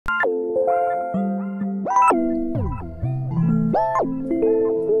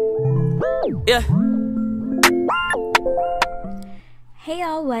Yeah. Hey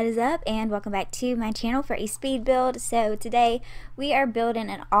y'all, what is up, and welcome back to my channel for a speed build. So today we are building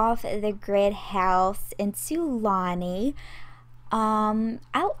an off the grid house in Sulani.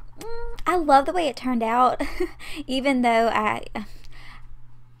 I love the way it turned out. Even though I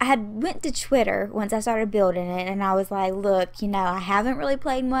had went to Twitter once I started building it, and I was like, look, you know, I haven't really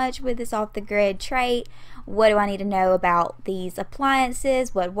played much with this off the grid trait. What do I need to know about these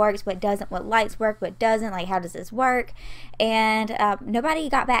appliances? What works, what doesn't, what lights work, what doesn't, like how does this work? And nobody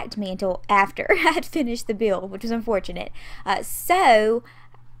got back to me until after I had finished the build, which was unfortunate. So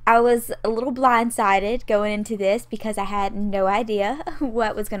I was a little blindsided going into this because I had no idea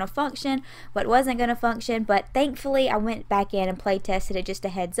what was going to function, what wasn't going to function, but thankfully I went back in and play tested it, just a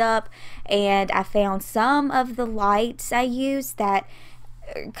heads up, and I found some of the lights I used that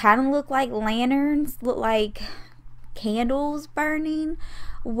kind of look like lanterns, look like candles burning,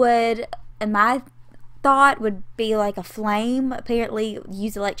 would, in my thought, would be like a flame, apparently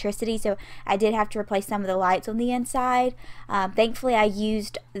use electricity, so I did have to replace some of the lights on the inside. Thankfully I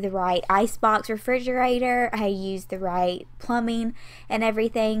used the right icebox refrigerator, I used the right plumbing and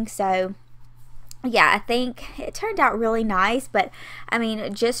everything, so yeah, I think it turned out really nice. But I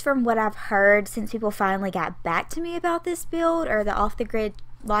mean, just from what I've heard since people finally got back to me about this build, or the off the grid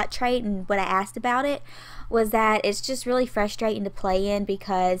lot trait, and what I asked about it, was that it's just really frustrating to play in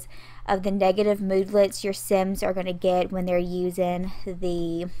because of the negative moodlets your Sims are going to get when they're using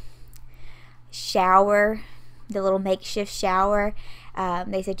the shower, the little makeshift shower.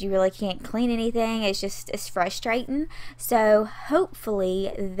 They said you really can't clean anything. It's frustrating. So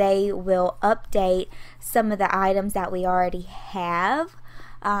hopefully they will update some of the items that we already have.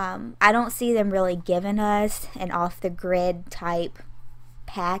 I don't see them really giving us an off the grid type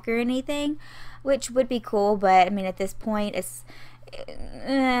pack or anything, which would be cool, but I mean, at this point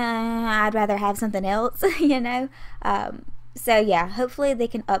I'd rather have something else, you know. So yeah, hopefully they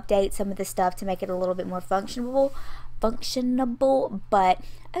can update some of the stuff to make it a little bit more functionable, but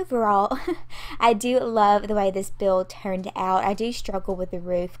overall I do love the way this build turned out. I do struggle with the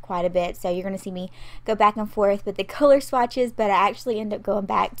roof quite a bit, so you're going to see me go back and forth with the color swatches, but I actually end up going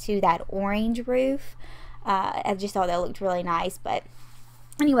back to that orange roof. I just thought that looked really nice. But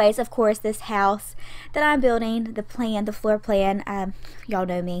anyways, of course, this house that I'm building, the plan, the floor plan, y'all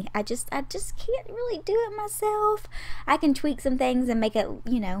know me, I just can't really do it myself. I can tweak some things and make it,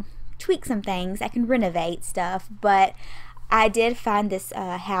 you know, tweak some things. I can renovate stuff, but I did find this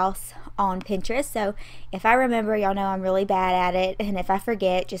house on Pinterest, so if I remember, y'all know I'm really bad at it, and if I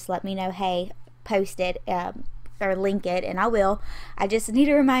forget, just let me know, hey, post it, or link it, and I will. I just need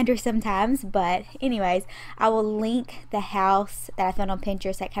a reminder sometimes. But anyways, I will link the house that I found on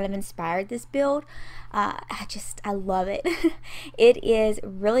Pinterest that kind of inspired this build. I love it. It is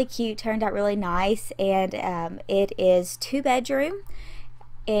really cute, turned out really nice, and it is 2-bedroom,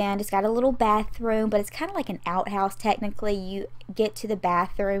 and it's got a little bathroom, but it's kind of like an outhouse technically. You get to the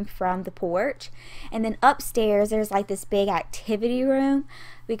bathroom from the porch, and then upstairs there's like this big activity room,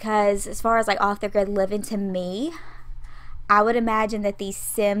 because as far as like off the grid living, to me, I would imagine that these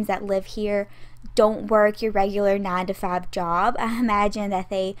Sims that live here don't work your regular 9-to-5 job. I imagine that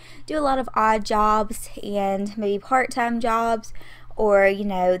they do a lot of odd jobs and maybe part-time jobs, or you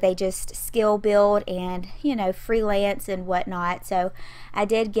know, they just skill build and, you know, freelance and whatnot. So I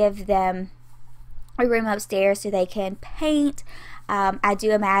did give them a room upstairs so they can paint. I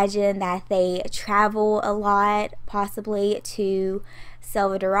do imagine that they travel a lot, possibly to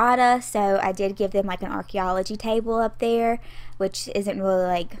Salvadorada, so I did give them like an archaeology table up there, which isn't really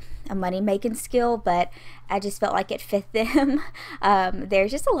like a money-making skill, but I just felt like it fit them.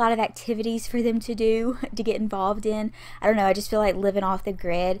 There's just a lot of activities for them to do, to get involved in. I don't know, I just feel like living off the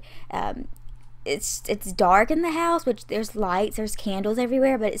grid, it's dark in the house, which there's lights, there's candles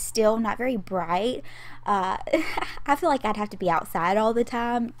everywhere, but it's still not very bright. I feel like I'd have to be outside all the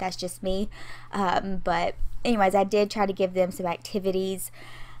time. That's just me. But anyways, I did try to give them some activities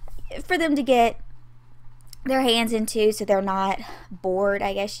for them to get their hands into, so they're not bored,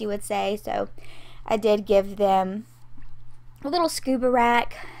 I guess you would say. So I did give them a little scuba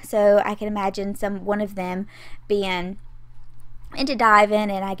rack, so I can imagine one of them being into diving,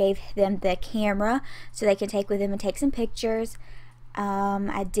 and I gave them the camera so they can take with them and take some pictures.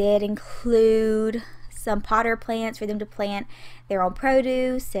 I did include some potter plants for them to plant their own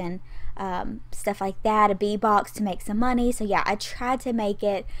produce and stuff like that, a bee box to make some money. So yeah, I tried to make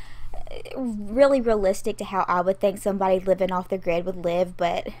it really realistic to how I would think somebody living off the grid would live,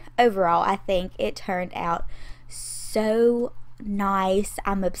 but overall I think it turned out so nice.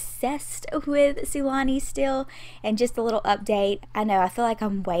 I'm obsessed with Sulani still. And just a little update, I know I feel like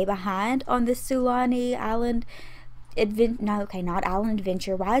I'm way behind on the Sulani Island not Island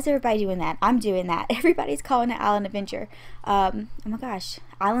Adventure. Why is everybody doing that? I'm doing that. Everybody's calling it Island Adventure. Oh my gosh,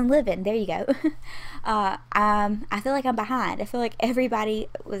 Island Living. There you go. I feel like I'm behind. I feel like everybody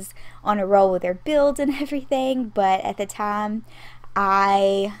was on a roll with their builds and everything, but at the time,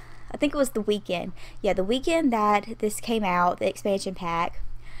 I think it was the weekend. Yeah, the weekend that this came out, the expansion pack,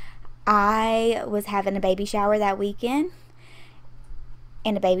 I was having a baby shower that weekend,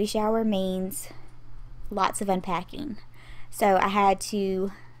 and a baby shower means lots of unpacking. So I had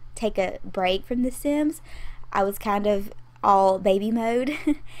to take a break from The Sims. I was kind of all baby mode.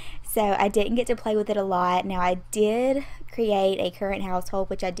 So I didn't get to play with it a lot. Now I did create a current household,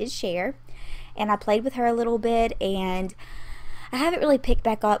 which I did share, and I played with her a little bit, and I haven't really picked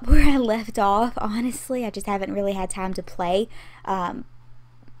back up where I left off, honestly. I just haven't really had time to play.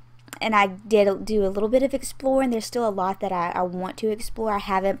 And I did do a little bit of exploring. There's still a lot that I want to explore. I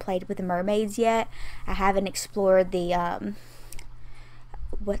haven't played with the mermaids yet. I haven't explored the,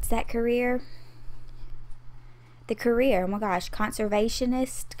 what's that career? The career, oh my gosh,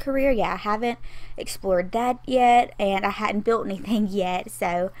 conservationist career. Yeah, I haven't explored that yet, and I hadn't built anything yet,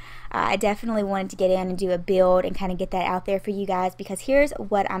 so I definitely wanted to get in and do a build and kind of get that out there for you guys, because here's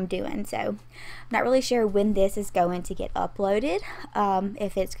what I'm doing. So I'm not really sure when this is going to get uploaded,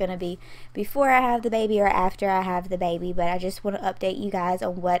 if it's going to be before I have the baby or after I have the baby, but I just want to update you guys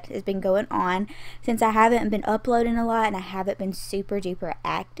on what has been going on, since I haven't been uploading a lot and I haven't been super duper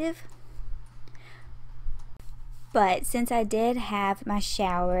active. But since I did have my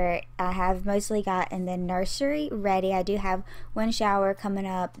shower, I have mostly gotten the nursery ready. I do have one shower coming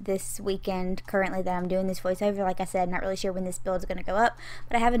up this weekend currently that I'm doing this voiceover. Like I said, not really sure when this build is going to go up,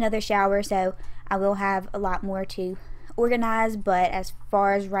 but I have another shower, so I will have a lot more to organize. But as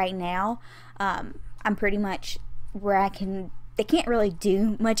far as right now, I'm pretty much where they can't really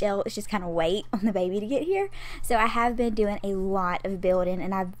do much else, just kind of wait on the baby to get here. So I have been doing a lot of building,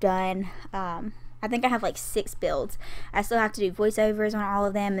 and I've done, I think I have like 6 builds. I still have to do voiceovers on all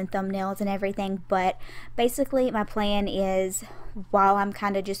of them and thumbnails and everything, but basically my plan is, while I'm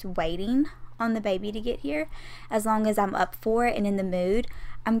kind of just waiting on the baby to get here, as long as I'm up for it and in the mood,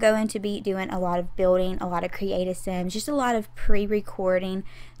 I'm going to be doing a lot of building, a lot of creative sims, just a lot of pre-recording,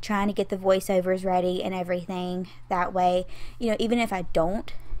 trying to get the voiceovers ready and everything. That way, you know, even if I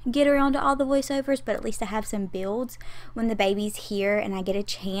don't get around to all the voiceovers, but at least I have some builds. When the baby's here and I get a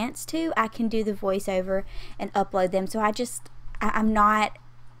chance to, I can do the voiceover and upload them. So I'm not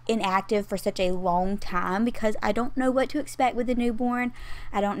inactive for such a long time, because I don't know what to expect with the newborn.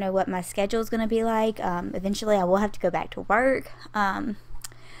 I don't know what my schedule is going to be like. Eventually I will have to go back to work.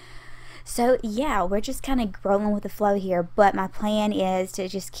 So yeah, we're just kind of rolling with the flow here, but my plan is to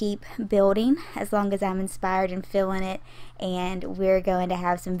just keep building as long as I'm inspired and feeling it, and we're going to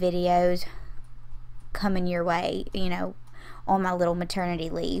have some videos coming your way, you know, on my little maternity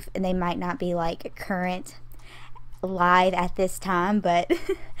leave, and they might not be like current live at this time, but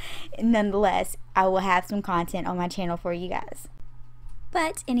nonetheless, I will have some content on my channel for you guys.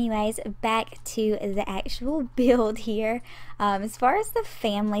 But anyways, back to the actual build here. As far as the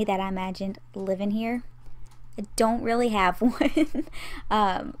family that I imagined living here, I don't really have one.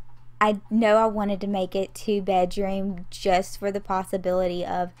 I know I wanted to make it 2-bedroom just for the possibility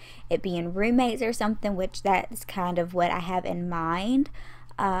of it being roommates or something, which that's kind of what I have in mind.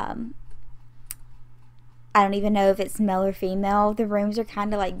 I don't even know if it's male or female. The rooms are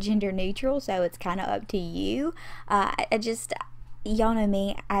kind of like gender neutral, so it's kind of up to you. Y'all know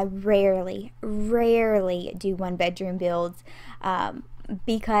me, I rarely do 1-bedroom builds,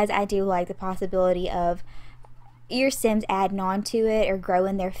 because I do like the possibility of your Sims adding on to it or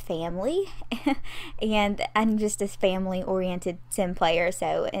growing their family. And I'm just a family oriented Sim player,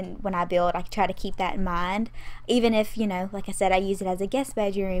 so and when I build, I try to keep that in mind, even if, you know, like I said, I use it as a guest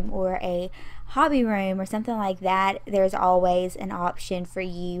bedroom or a hobby room or something like that. There's always an option for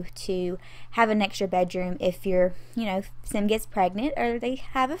you to have an extra bedroom if your, you know, Sim gets pregnant or they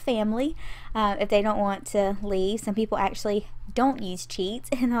have a family, if they don't want to leave. Some people actually don't use cheats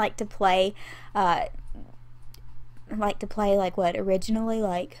and like to play like what originally,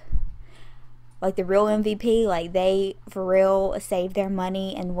 like the real MVP, like they for real save their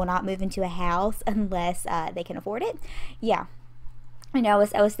money and will not move into a house unless they can afford it. Yeah, I know,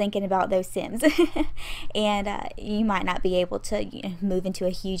 I was thinking about those Sims. And you might not be able to, you know, move into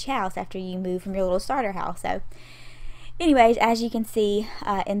a huge house after you move from your little starter house. So anyways, as you can see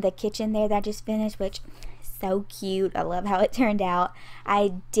in the kitchen there that I just finished, which so cute. I love how it turned out.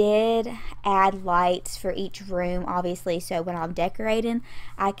 I did add lights for each room, obviously, so when I'm decorating,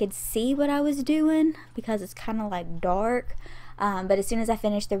 I could see what I was doing because it's kind of like dark. But as soon as I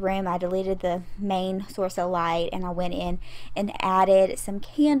finished the room, I deleted the main source of light and I went in and added some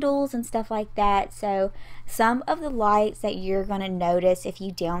candles and stuff like that. So some of the lights that you're going to notice if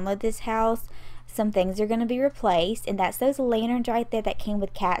you download this house, some things are going to be replaced, and that's those lanterns right there that came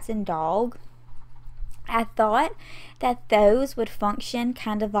with cats and dog. I thought that those would function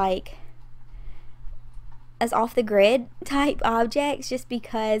kind of like as off the grid type objects just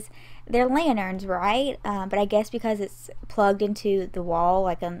because they're lanterns, right? But I guess because it's plugged into the wall,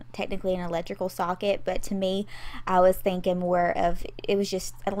 like technically an electrical socket, but to me, I was thinking more of it was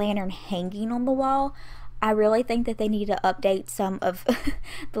just a lantern hanging on the wall. I really think that they need to update some of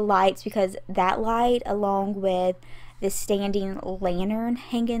the lights because that light along with the standing lantern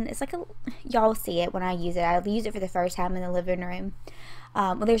hanging, it's like y'all see it when I use it. I use it for the first time in the living room.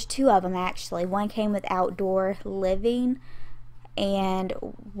 Well, there's two of them actually. One came with outdoor living and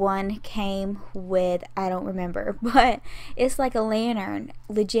one came with, I don't remember, but it's like a lantern,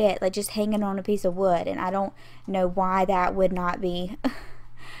 legit, like just hanging on a piece of wood, and I don't know why that would not be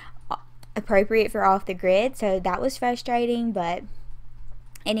appropriate for off the grid, so that was frustrating. But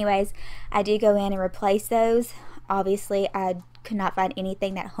anyways, I did go in and replace those. Obviously I could not find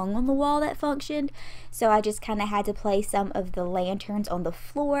anything that hung on the wall that functioned, so I just kind of had to place some of the lanterns on the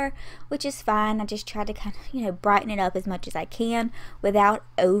floor, which is fine. I just tried to kind of, you know, brighten it up as much as I can without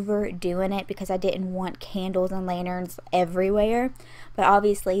overdoing it because I didn't want candles and lanterns everywhere, but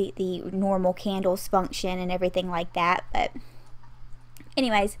obviously the normal candles function and everything like that. But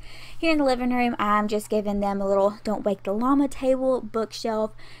anyways, here in the living room, I'm just giving them a little Don't Wake the Llama table,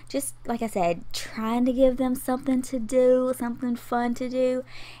 bookshelf, just like I said, trying to give them something to do, something fun to do.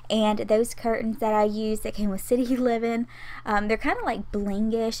 And those curtains that I used that came with City Living, they're kind of like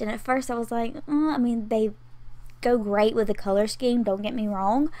blingish, and at first I was like, I mean, they go great with the color scheme, don't get me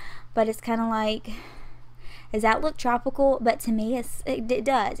wrong, but it's kind of like, does that look tropical? But to me, it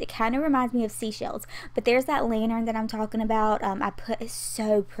does. It kind of reminds me of seashells. But there's that lantern that I'm talking about. It's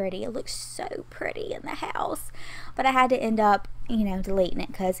so pretty. It looks so pretty in the house. But I had to end up, you know, deleting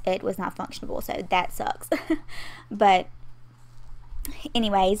it because it was not functionable. So that sucks. But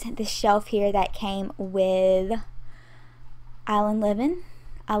anyways, the shelf here that came with Island Living,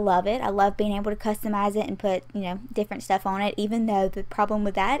 I love it. I love being able to customize it and put, you know, different stuff on it, even though the problem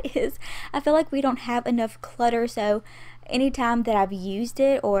with that is I feel like we don't have enough clutter. So anytime that I've used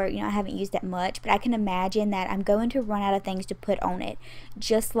it, or, you know, I haven't used it much, but I can imagine that I'm going to run out of things to put on it.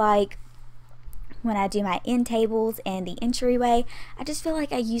 Just like when I do my end tables and the entryway, I just feel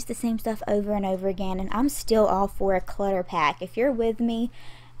like I use the same stuff over and over again, and I'm still all for a clutter pack. If you're with me,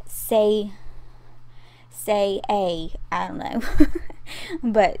 say I don't know.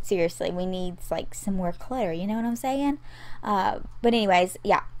 But seriously, we need like some more clutter, you know what I'm saying? But anyways,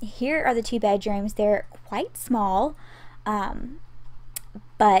 yeah, here are the two bedrooms. They're quite small,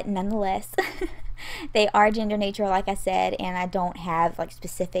 but nonetheless they are gender neutral, like I said, and I don't have like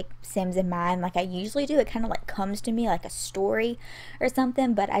specific Sims in mind like I usually do. It kind of like comes to me like a story or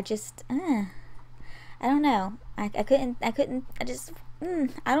something, but I just I don't know. I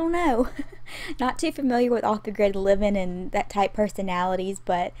don't know. Not too familiar with off-the-grid living and that type personalities,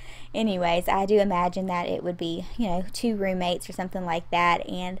 but anyways, I do imagine that it would be, you know, two roommates or something like that,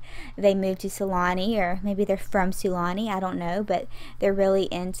 and they moved to Sulani, or maybe they're from Sulani, I don't know, but they're really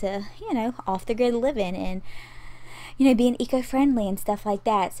into, you know, off-the-grid living and, you know, being eco-friendly and stuff like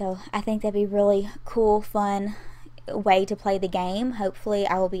that. So I think that'd be really cool, fun way to play the game. Hopefully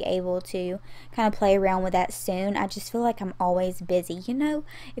I will be able to kind of play around with that soon. I just feel like I'm always busy, you know.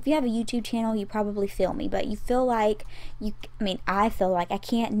 If you have a YouTube channel, you probably feel me, but you feel like I feel like I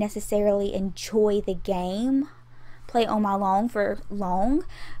can't necessarily enjoy the game, play on my long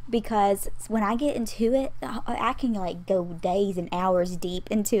because when I get into it, I can like go days and hours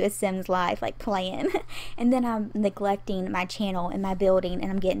deep into a Sim's life, like playing, and then I'm neglecting my channel and my building, and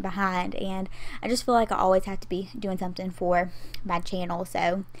I'm getting behind, and I just feel like I always have to be doing something for my channel.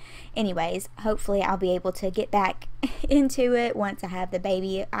 So anyways, hopefully I'll be able to get back into it once I have the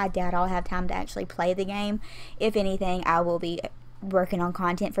baby. I doubt I'll have time to actually play the game. If anything, I will be working on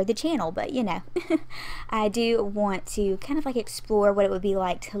content for the channel, but you know, I do want to kind of like explore what it would be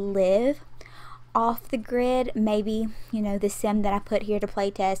like to live off the grid. Maybe, you know, the Sim that I put here to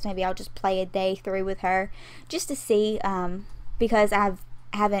play test, maybe I'll just play a day through with her just to see, because I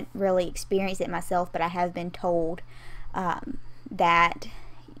haven't really experienced it myself, but I have been told that,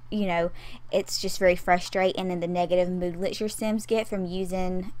 you know, it's just very frustrating, and the negative moodlets your Sims get from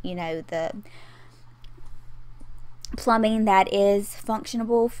using, you know, the plumbing that is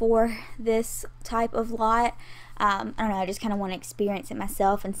functionable for this type of lot. I don't know, I just kind of want to experience it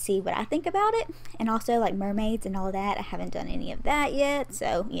myself and see what I think about it. And also like mermaids and all that, I haven't done any of that yet.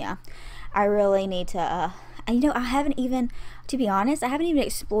 So yeah, I really need to, you know, I haven't even, to be honest, I haven't even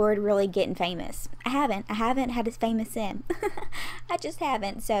explored really getting famous. I haven't had a famous in. I just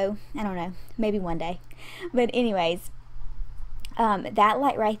haven't. So I don't know, maybe one day. But anyways, that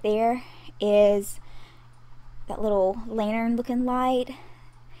light right there is that little lantern looking light,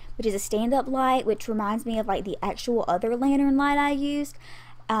 which is a stand-up light, which reminds me of like the actual other lantern light I used.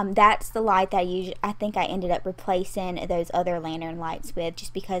 That's the light that I think I ended up replacing those other lantern lights with,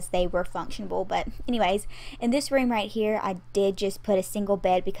 just because they were functional. But anyways, in this room right here, I did just put a single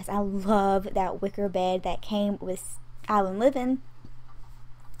bed because I love that wicker bed that came with Island Living.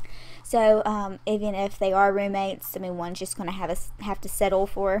 So even if they are roommates, I mean, one's just gonna have to settle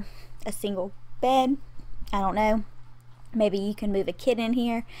for a single bed. I don't know. Maybe you can move a kid in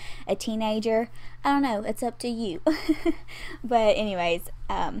here, a teenager. I don't know. It's up to you. But anyways,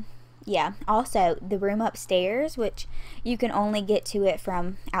 yeah. Also, the room upstairs, which you can only get to it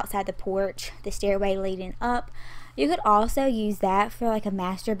from outside the porch, the stairway leading up. You could also use that for like a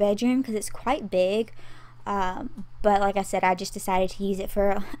master bedroom because it's quite big. But like I said, I just decided to use it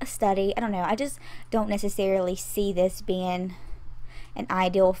for a study. I don't know. I just don't necessarily see this being an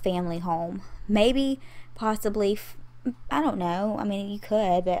ideal family home. Maybe, possibly, I don't know. I mean, you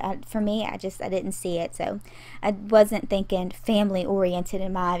could, but for me, I didn't see it. So I wasn't thinking family oriented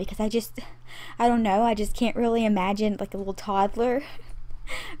in mind, because I don't know. I just can't really imagine like a little toddler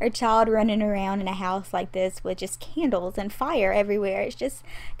or child running around in a house like this with just candles and fire everywhere. It's just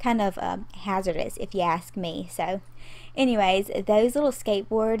kind of hazardous, if you ask me. So anyways, those little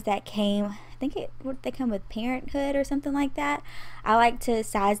skateboards that came, I think they come with Parenthood or something like that. I like to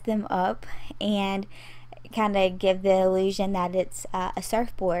size them up and kind of give the illusion that it's a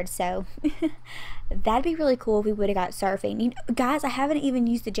surfboard. So that'd be really cool if we would have got surfing. You know, guys, I haven't even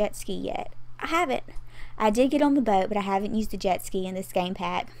used the jet ski yet. I haven't. I did get on the boat, but I haven't used the jet ski in this game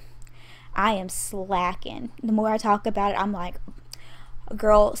pack. I am slacking. The more I talk about it, I'm like,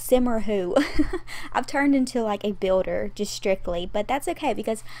 girl, simmer who. I've turned into like a builder, just strictly, but that's okay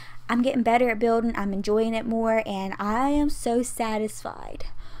because I'm getting better at building. I'm enjoying it more, and I am so satisfied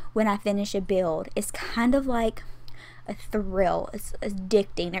when I finish a build. It's kind of like a thrill. It's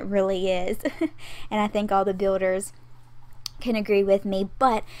addicting. It really is. And I think all the builders can agree with me.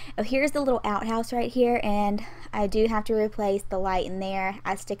 But here's the little outhouse right here, and I do have to replace the light in there.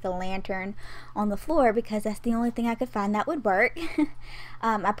 I stick the lantern on the floor because that's the only thing I could find that would work.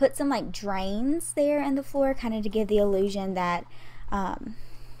 I put some like drains there in the floor, kind of to give the illusion that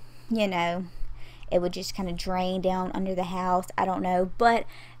you know, it would just kind of drain down under the house. I don't know. But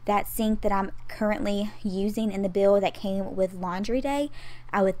that sink that I'm currently using in the build that came with laundry day,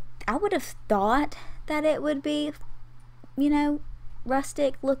 I would have thought that it would be, you know,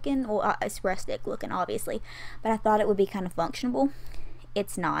 rustic looking. Well, it's rustic looking, obviously, but I thought it would be kind of functional.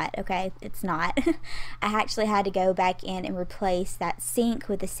 It's not. Okay, it's not. I actually had to go back in and replace that sink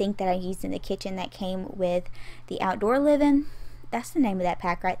with the sink that I used in the kitchen that came with the outdoor living. That's the name of that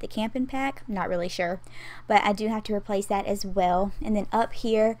pack, right? The camping pack? I'm not really sure. But I do have to replace that as well. And then up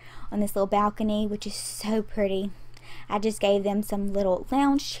here on this little balcony, which is so pretty, I just gave them some little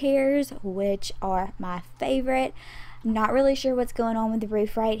lounge chairs, which are my favorite. Not really sure what's going on with the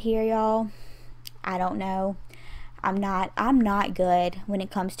roof right here, y'all. I don't know. I'm not good when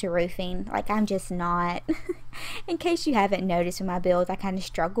it comes to roofing. Like, I'm just not. In case you haven't noticed with my builds, I kind of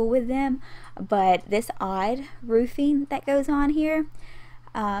struggle with them. But this odd roofing that goes on here,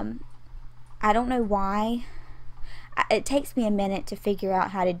 I don't know why. It takes me a minute to figure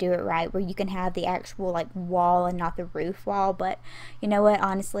out how to do it right, where you can have the actual like wall and not the roof wall. But you know what,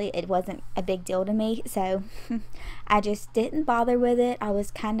 honestly, it wasn't a big deal to me, so I just didn't bother with it. I was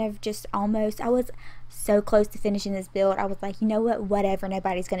kind of just I was so close to finishing this build. I was like, you know what, whatever,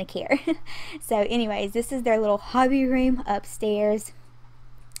 nobody's gonna care. So anyways, this is their little hobby room upstairs.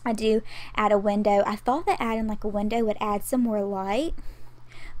 I do add a window. I thought that adding like a window would add some more light,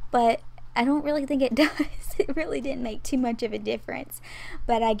 but I don't really think it does. It really didn't make too much of a difference.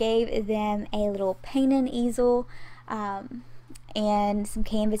 But I gave them a little painting easel and some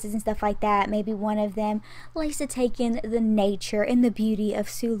canvases and stuff like that. Maybe one of them likes to take in the nature and the beauty of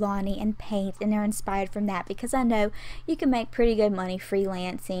Sulani and paint, and they're inspired from that, because I know you can make pretty good money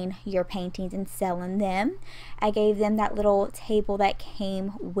freelancing your paintings and selling them. I gave them that little table that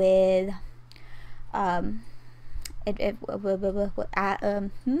came with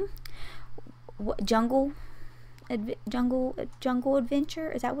jungle jungle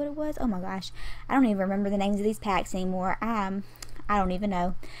adventure. Is that what it was? Oh my gosh, I don't even remember the names of these packs anymore. I don't even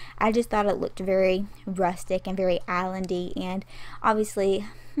know. I just thought it looked very rustic and very islandy, and obviously,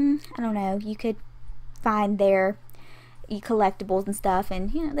 I don't know, you could find their collectibles and stuff,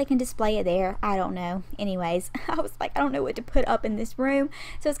 and you know, they can display it there. I don't know. Anyways, I was like, I don't know what to put up in this room,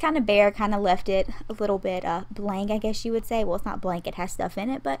 so it's kind of bare. Kind of left it a little bit blank, I guess you would say. Well, it's not blank, it has stuff in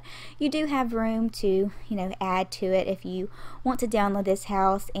it, but you do have room to, you know, add to it if you want to download this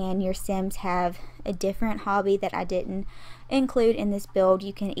house and your Sims have a different hobby that I didn't include in this build.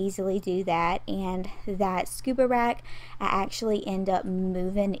 You can easily do that. And that scuba rack, I actually end up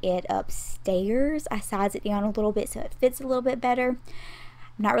moving it upstairs. I size it down a little bit so it fits a little bit better.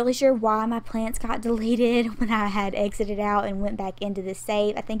 I'm not really sure why my plants got deleted when I had exited out and went back into the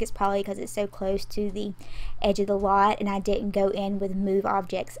save. I think it's probably because it's so close to the edge of the lot and I didn't go in with move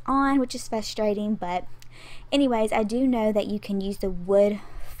objects on, which is frustrating. But anyways, I do know that you can use the wood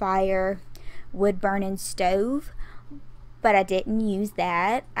burning stove, but I didn't use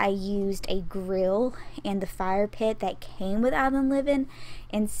that. I used a grill and the fire pit that came with Island Living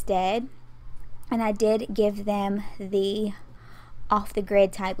instead. And I did give them the off the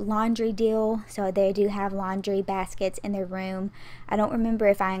grid type laundry deal, so they do have laundry baskets in their room. I don't remember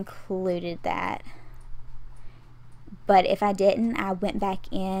if I included that, but if I didn't, I went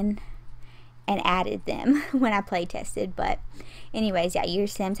back in and added them when I play tested. But anyways, yeah, your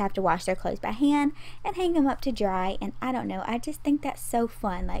Sims have to wash their clothes by hand and hang them up to dry, and I don't know, I just think that's so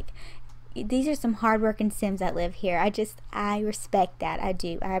fun. Like, these are some hardworking Sims that live here. I respect that. I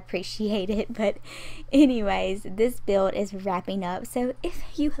do. I appreciate it. But anyways, this build is wrapping up. So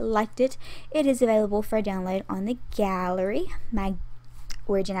if you liked it, it is available for download on the gallery. My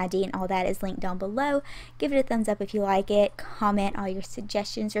origin ID and all that is linked down below. Give it a thumbs up if you like it. Comment all your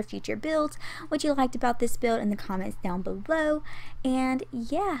suggestions for future builds, what you liked about this build in the comments down below. And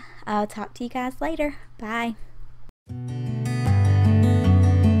yeah, I'll talk to you guys later. Bye.